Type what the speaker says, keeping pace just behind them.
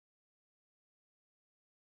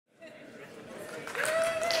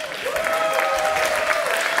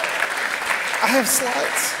have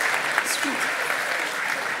slides? Sweet.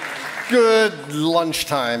 Good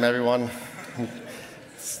lunchtime, everyone.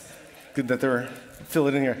 It's good that they're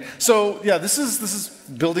filling in here. So yeah, this is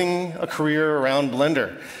building a career around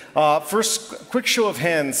Blender. First, quick show of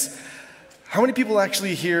hands. How many people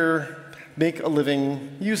actually here make a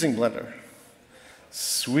living using Blender?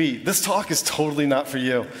 Sweet. This talk is totally not for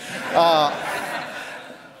you.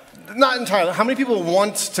 Not entirely. How many people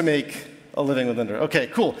want to make a living with Blender? Okay,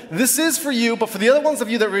 cool. This is for you, but for the other ones of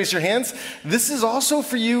you that raise your hands, this is also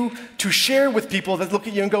for you to share with people that look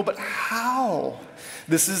at you and go, but how?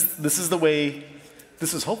 This is the way,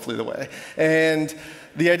 this is hopefully the way. And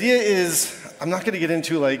the idea is, I'm not going to get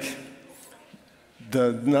into like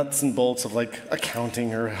the nuts and bolts of like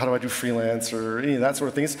accounting or how do I do freelance or any of that sort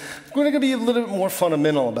of things. We're going to be a little bit more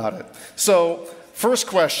fundamental about it. So, first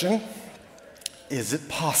question, is it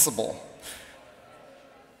possible?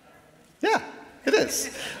 Yeah, it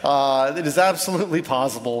is. It is absolutely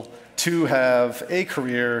possible to have a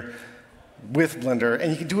career with Blender,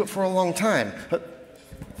 and you can do it for a long time.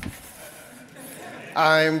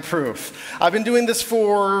 I'm proof. I've been doing this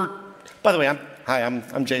for, by the way,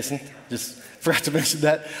 I'm Jason. Just forgot to mention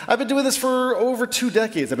that. I've been doing this for over 2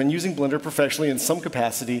 decades. I've been using Blender professionally in some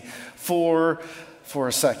capacity for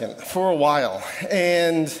a while.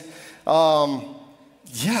 And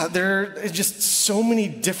yeah, there are just so many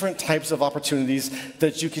different types of opportunities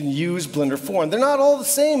that you can use Blender for. And they're not all the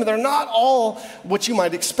same, and they're not all what you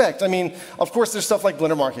might expect. I mean, of course, there's stuff like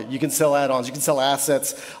Blender Market. You can sell add-ons, you can sell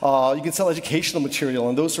assets, you can sell educational material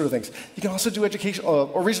and those sort of things. You can also do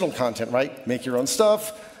original content, right? Make your own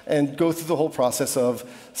stuff and go through the whole process of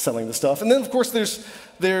selling the stuff. And then, of course,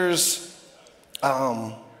 there's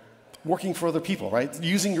working for other people, right?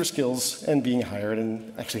 Using your skills and being hired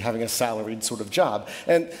and actually having a salaried sort of job.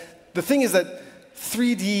 And the thing is that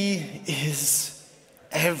 3D is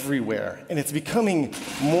everywhere, and it's becoming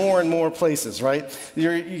more and more places, right?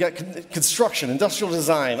 You got construction, industrial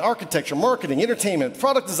design, architecture, marketing, entertainment,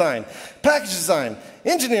 product design, package design,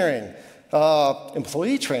 engineering,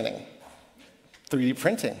 employee training, 3D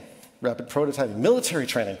printing, rapid prototyping, military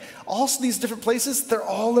training. All these different places, they're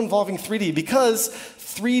all involving 3D because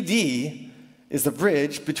 3D is the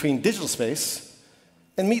bridge between digital space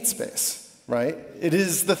and meat space, right? It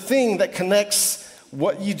is the thing that connects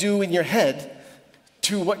what you do in your head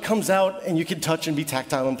to what comes out and you can touch and be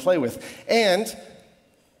tactile and play with. And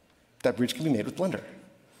that bridge can be made with Blender.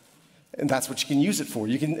 And that's what you can use it for.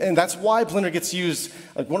 And that's why Blender gets used.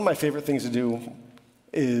 Like, one of my favorite things to do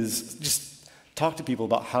is just talk to people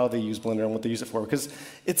about how they use Blender and what they use it for, because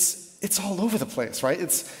it's all over the place, right?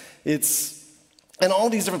 It's in all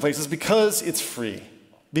these different places because it's free,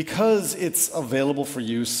 because it's available for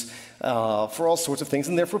use for all sorts of things,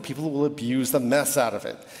 and therefore people will abuse the mess out of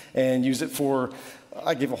it and use it for.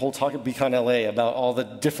 I gave a whole talk at BCon LA about all the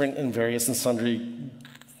different and various and sundry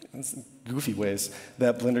goofy ways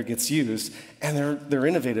that Blender gets used, and they're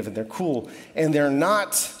innovative and they're cool, and they're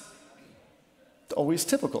not always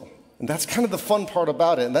typical. And that's kind of the fun part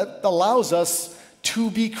about it. And that allows us to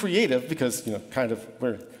be creative because, kind of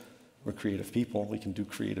we're creative people. We can do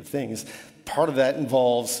creative things. Part of that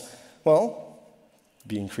involves, well,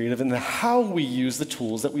 being creative in how we use the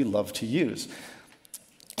tools that we love to use.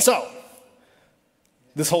 So,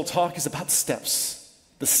 this whole talk is about steps.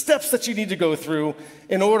 The steps that you need to go through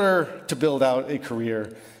in order to build out a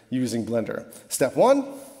career using Blender. Step 1,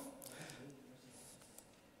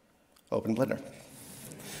 open Blender.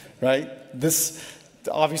 Right? This,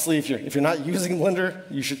 obviously, if you're not using Blender,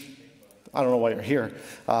 you should. I don't know why you're here.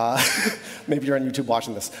 Maybe you're on YouTube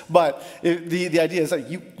watching this. But the idea is that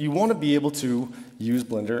you want to be able to use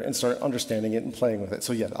Blender and start understanding it and playing with it.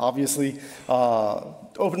 So yeah, obviously,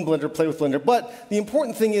 open Blender, play with Blender. But the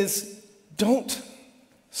important thing is, don't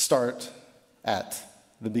start at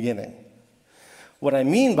the beginning. What I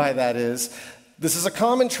mean by that is, this is a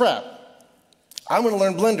common trap. I'm going to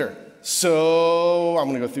learn Blender. So I'm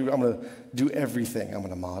going to go through, I'm going to do everything. I'm going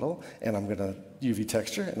to model, and I'm going to UV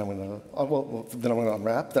texture, and I'm going to, then I'm going to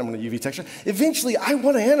unwrap, then I'm going to UV texture. Eventually, I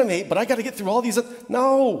want to animate, but I got to get through all these.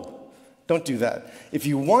 No, don't do that. If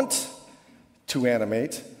you want to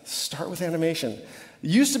animate, start with animation. It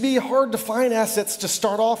used to be hard to find assets to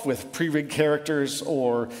start off with, pre-rigged characters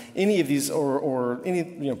or any of these, or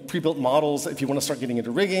any pre-built models if you want to start getting into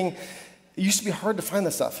rigging. It used to be hard to find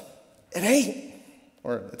that stuff. It ain't.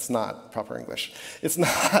 Or it's not proper English. It's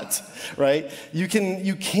not, right? You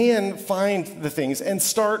can find the things and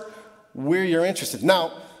start where you're interested.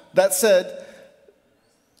 Now, that said,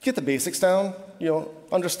 get the basics down.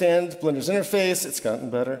 Understand Blender's interface. It's gotten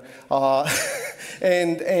better,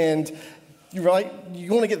 and you're right. You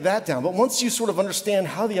want to get that down. But once you sort of understand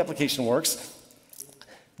how the application works,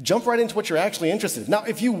 Jump right into what you're actually interested in. Now,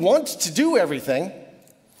 if you want to do everything,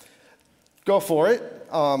 go for it.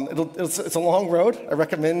 It's a long road. I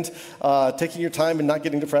recommend taking your time and not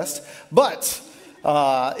getting depressed. But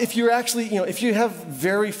if you're actually, if you have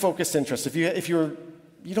very focused interests, if you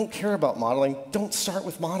don't care about modeling, don't start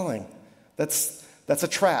with modeling. That's a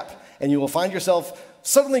trap, and you will find yourself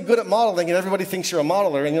suddenly good at modeling, and everybody thinks you're a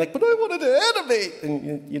modeler, and you're like, but I wanted to animate,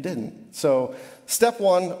 and you didn't. So step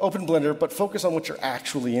 1, open Blender, but focus on what you're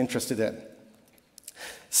actually interested in.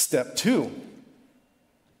 Step 2,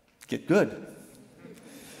 get good.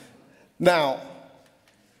 Now,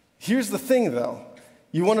 here's the thing, though.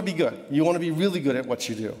 You want to be good. You want to be really good at what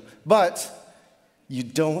you do. But you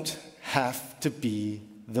don't have to be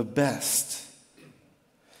the best.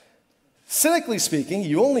 Cynically speaking,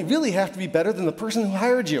 you only really have to be better than the person who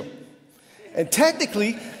hired you. And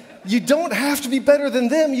technically, you don't have to be better than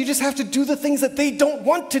them. You just have to do the things that they don't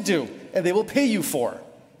want to do, and they will pay you for,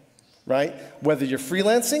 right? Whether you're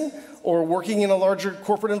freelancing or working in a larger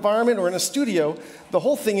corporate environment or in a studio, the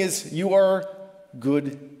whole thing is you are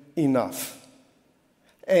good enough.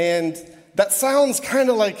 And that sounds kind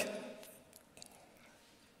of like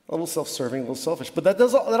a little self-serving, a little selfish, but that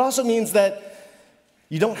also means that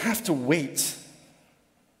you don't have to wait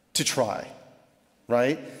to try,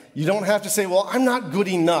 right? You don't have to say, well, I'm not good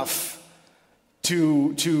enough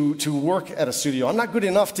to work at a studio. I'm not good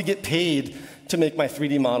enough to get paid to make my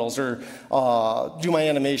 3D models or do my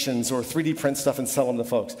animations or 3D print stuff and sell them to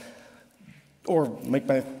folks or make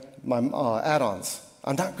my add-ons.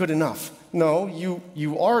 I'm not good enough. No,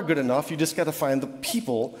 you are good enough. You just got to find the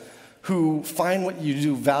people who find what you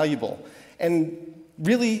do valuable. And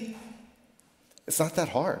really, it's not that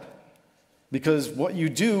hard, because what you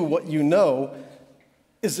do, what you know,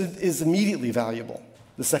 is immediately valuable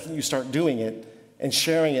the second you start doing it and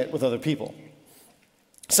sharing it with other people.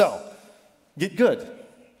 So, get good.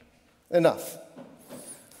 Enough.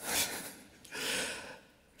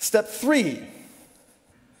 Step 3,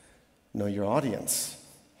 know your audience.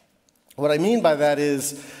 What I mean by that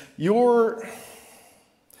is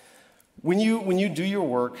when you do your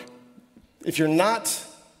work, if you're not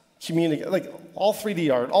communicating, like all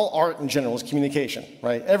 3D art, all art in general is communication,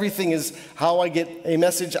 right? Everything is how I get a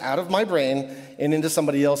message out of my brain and into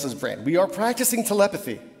somebody else's brain. We are practicing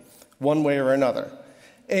telepathy one way or another.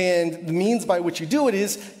 And the means by which you do it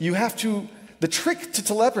is you have to, the trick to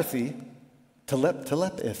telepathy,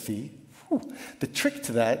 the trick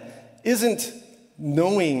to that isn't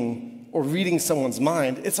knowing or reading someone's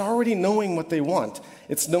mind, it's already knowing what they want.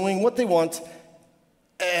 It's knowing what they want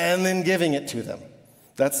and then giving it to them.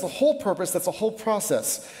 That's the whole purpose, that's the whole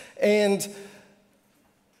process. And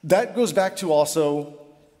that goes back to also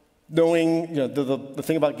knowing, the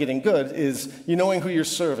thing about getting good is you knowing who you're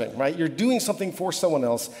serving, right? You're doing something for someone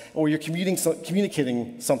else, or you're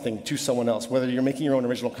communicating something to someone else, whether you're making your own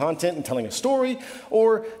original content and telling a story,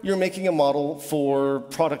 or you're making a model for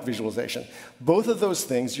product visualization. Both of those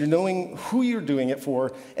things, you're knowing who you're doing it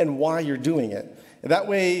for and why you're doing it. And that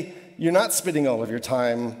way, you're not spending all of your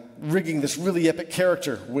time rigging this really epic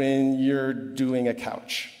character when you're doing a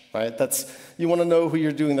couch, right? You want to know who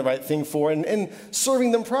you're doing the right thing for and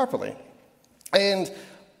serving them properly. And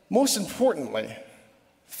most importantly,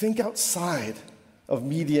 think outside of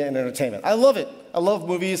media and entertainment. I love it. I love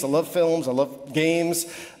movies, I love films, I love games.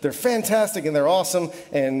 They're fantastic and they're awesome.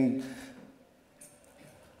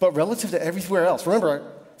 But relative to everywhere else,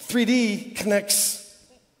 remember, 3D connects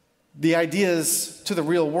the ideas to the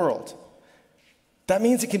real world. That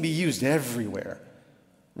means it can be used everywhere,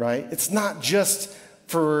 right? It's not just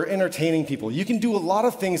for entertaining people. You can do a lot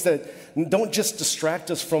of things that don't just distract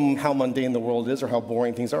us from how mundane the world is or how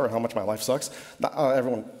boring things are or how much my life sucks.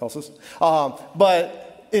 Everyone else's.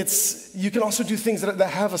 But you can also do things that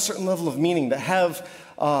have a certain level of meaning, that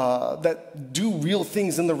do real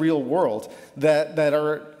things in the real world, that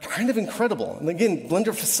are kind of incredible. And again,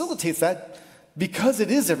 Blender facilitates that because it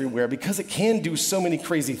is everywhere, because it can do so many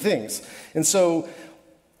crazy things. And so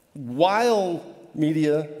while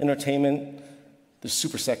media, entertainment, they're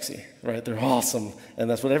super sexy, right? They're awesome, and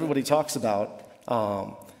that's what everybody talks about.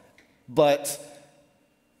 But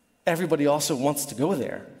everybody also wants to go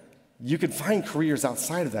there. You could find careers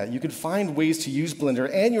outside of that. You could find ways to use Blender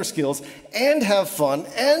and your skills and have fun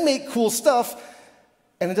and make cool stuff,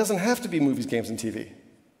 and it doesn't have to be movies, games, and TV.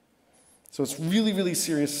 So it's really, really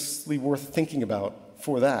seriously worth thinking about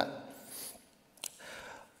for that.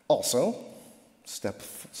 Also,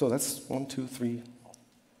 so that's 1, 2, 3,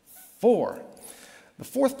 4. The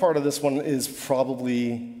fourth part of this one is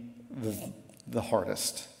probably the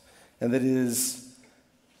hardest, and that is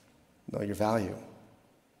know your value.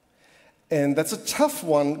 And that's a tough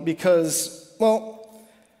one because, well,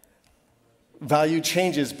 value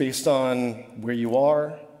changes based on where you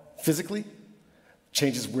are physically,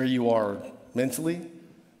 changes where you are mentally,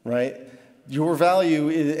 right? Your value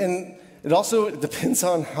is, and it also depends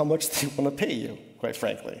on how much they want to pay you, quite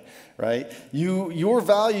frankly, right? Your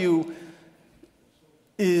value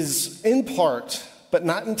is in part, but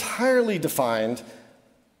not entirely defined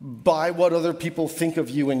by what other people think of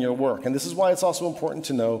you and your work. And this is why it's also important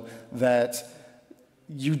to know that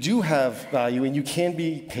you do have value and you can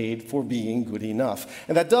be paid for being good enough.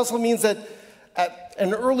 And that also means that at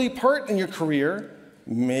an early part in your career,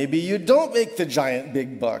 maybe you don't make the giant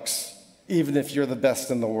big bucks, even if you're the best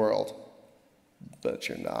in the world. But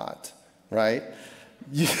you're not, right?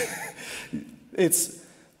 Because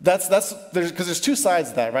there's two sides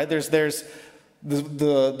to that, right? There's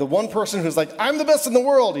the one person who's like, I'm the best in the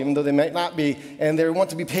world, even though they might not be, and they want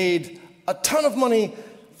to be paid a ton of money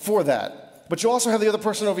for that. But you also have the other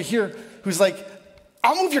person over here who's like,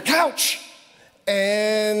 I'll move your couch,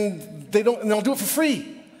 and they'll do it for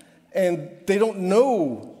free, and they don't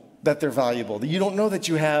know that they're valuable. You don't know that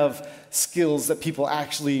you have skills that people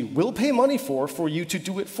actually will pay money for you to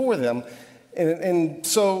do it for them, and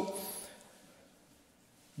so.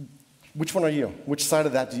 Which one are you? Which side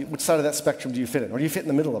of that spectrum do you fit in? Or do you fit in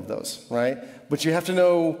the middle of those, right? But you have to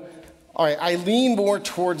know, all right, I lean more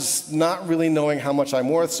towards not really knowing how much I'm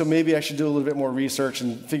worth, so maybe I should do a little bit more research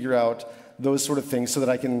and figure out those sort of things so that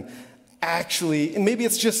I can actually, and maybe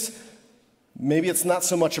it's not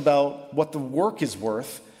so much about what the work is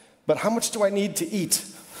worth, but how much do I need to eat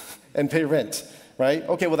and pay rent, right?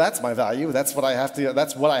 Okay, well, that's my value. That's what I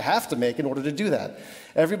have to make in order to do that.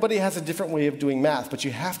 Everybody has a different way of doing math, but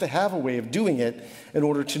you have to have a way of doing it in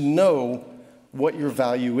order to know what your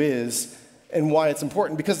value is and why it's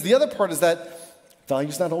important. Because the other part is that value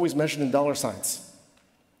is not always measured in dollar signs,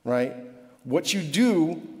 right? What you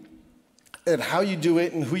do and how you do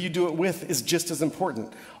it and who you do it with is just as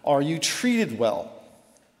important. Are you treated well?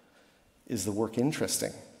 Is the work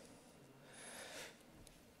interesting?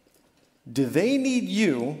 Do they need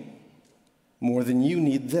you more than you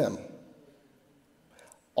need them?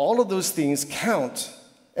 All of those things count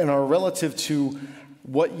and are relative to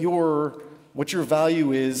what your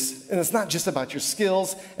value is, and it's not just about your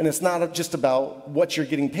skills, and it's not just about what you're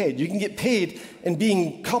getting paid. You can get paid in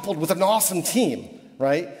being coupled with an awesome team,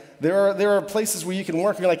 right? There are places where you can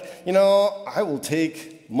work and you're like, I will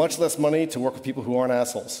take much less money to work with people who aren't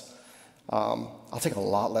assholes. I'll take a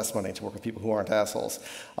lot less money to work with people who aren't assholes.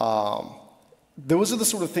 Those are the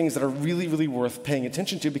sort of things that are really, really worth paying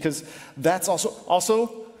attention to, because that's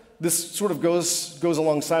also this sort of goes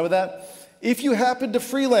alongside with that. If you happen to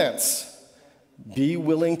freelance, be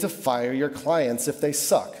willing to fire your clients if they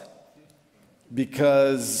suck,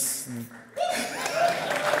 because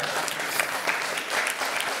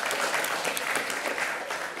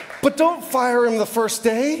but don't fire them the first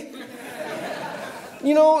day.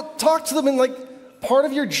 Talk to them, and part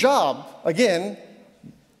of your job, again,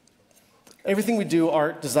 everything we do,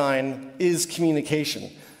 art, design, is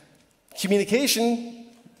communication. Communication,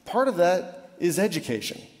 part of that is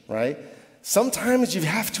education, right? Sometimes you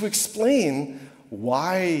have to explain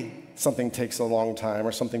why something takes a long time,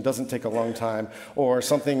 or something doesn't take a long time, or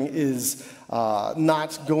something is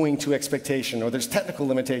not going to expectation, or there's technical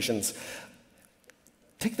limitations.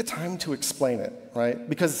 Take the time to explain it, right?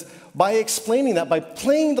 Because by explaining that, by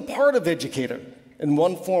playing the part of educator in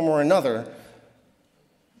one form or another,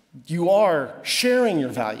 you are sharing your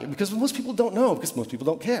value, because most people don't know, because most people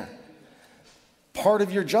don't care. Part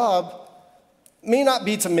of your job may not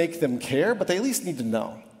be to make them care, but they at least need to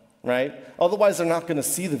know, right? Otherwise, they're not going to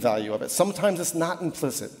see the value of it. Sometimes it's not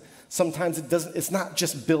implicit. Sometimes it's not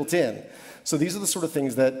just built in. So these are the sort of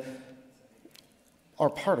things that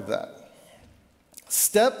are part of that.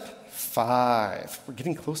 Step 5. We're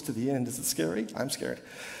getting close to the end. Is it scary? I'm scared.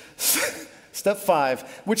 Step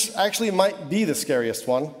 5, which actually might be the scariest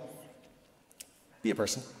one. Be a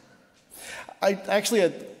person. I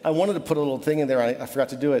wanted to put a little thing in there. I forgot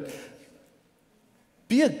to do it.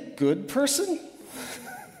 Be a good person.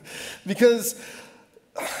 Because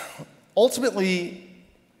ultimately,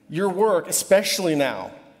 your work, especially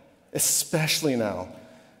now,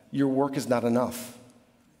 your work is not enough.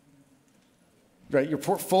 Right? Your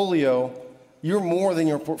portfolio, you're more than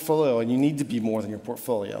your portfolio, and you need to be more than your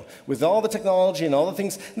portfolio. With all the technology and all the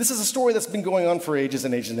things, this is a story that's been going on for ages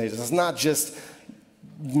and ages and ages. It's not just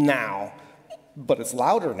now, but it's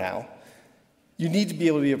louder now. You need to be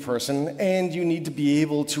able to be a person, and you need to be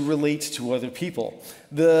able to relate to other people.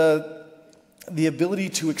 The ability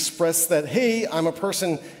to express that, hey, I'm a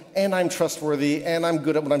person, and I'm trustworthy, and I'm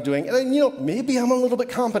good at what I'm doing, and maybe I'm a little bit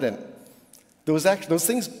competent. Those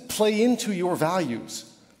things play into your values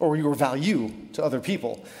or your value to other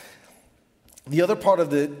people. The other part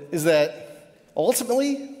of it is that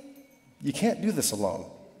ultimately, you can't do this alone,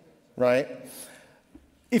 right?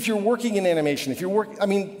 If you're working in animation, all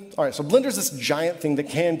right, so Blender's this giant thing that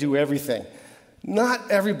can do everything. Not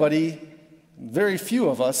everybody, very few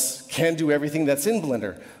of us, can do everything that's in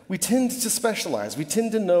Blender. We tend to specialize. We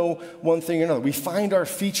tend to know one thing or another. We find our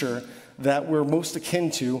feature that we're most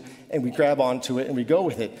akin to, and we grab onto it, and we go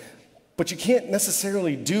with it. But you can't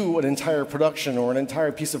necessarily do an entire production or an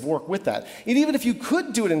entire piece of work with that. And even if you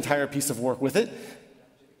could do an entire piece of work with it,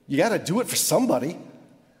 you got to do it for somebody.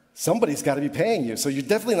 Somebody's got to be paying you. So you're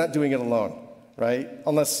definitely not doing it alone, right?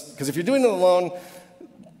 Because if you're doing it alone,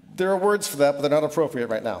 there are words for that, but they're not appropriate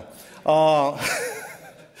right now.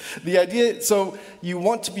 The idea, so you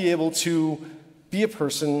want to be able to be a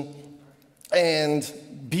person and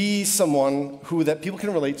be someone that people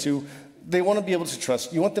can relate to. They want to be able to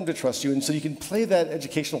trust. You want them to trust you, and so you can play that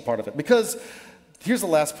educational part of it. Because here's the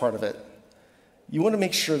last part of it. You want to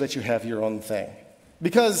make sure that you have your own thing.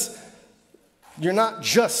 Because you're not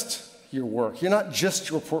just your work. You're not just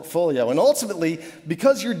your portfolio. And ultimately,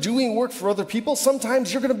 because you're doing work for other people,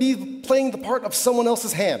 sometimes you're going to be playing the part of someone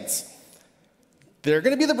else's hands. They're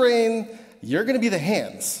going to be the brain. You're going to be the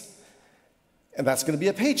hands. And that's going to be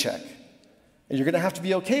a paycheck. And you're going to have to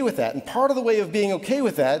be okay with that. And part of the way of being okay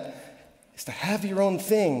with that is to have your own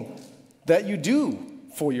thing that you do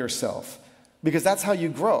for yourself, because that's how you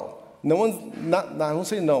grow. I won't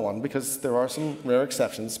say no one, because there are some rare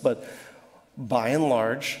exceptions, but by and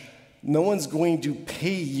large, no one's going to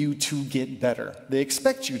pay you to get better. They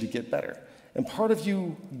expect you to get better. And part of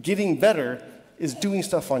you getting better is doing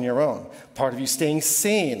stuff on your own. Part of you staying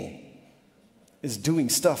sane is doing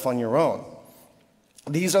stuff on your own.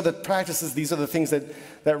 These are the practices, these are the things that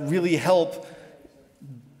really help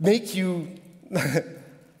make you,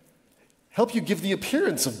 help you give the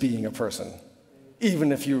appearance of being a person,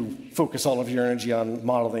 even if you focus all of your energy on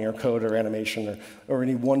modeling or code or animation or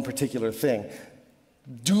any one particular thing.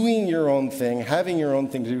 Doing your own thing, having your own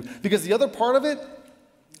thing to do. Because the other part of it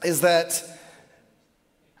is that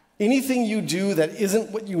anything you do that isn't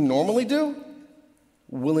what you normally do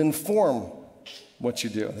will inform what you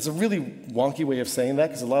do. It's a really wonky way of saying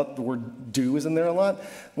that, because the word do is in there a lot.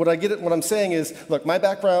 What I'm saying is, look, my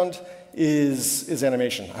background is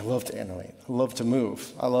animation. I love to animate. I love to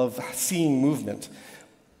move. I love seeing movement.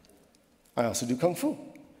 I also do Kung Fu.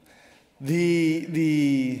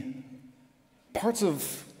 The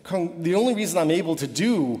only reason I'm able to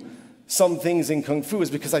do some things in Kung Fu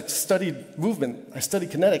is because I studied movement. I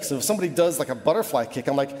studied kinetics. So if somebody does like a butterfly kick,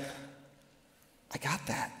 I'm like, I got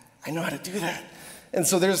that. I know how to do that. And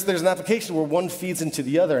so there's an application where one feeds into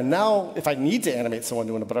the other. And now, if I need to animate someone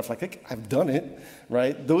doing a butterfly kick, I've done it,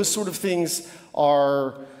 right? Those sort of things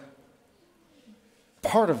are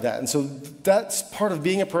part of that. And so that's part of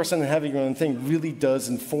being a person and having your own thing really does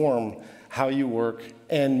inform how you work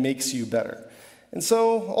and makes you better. And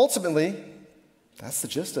so ultimately, that's the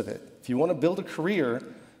gist of it. If you want to build a career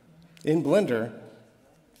in Blender,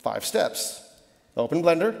 5 steps. Open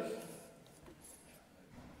Blender.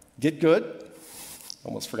 Get good.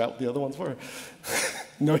 Almost forgot what the other ones were.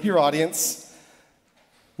 Know your audience.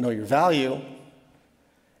 Know your value.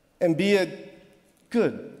 And be a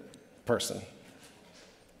good person.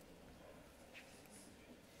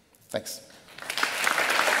 Thanks.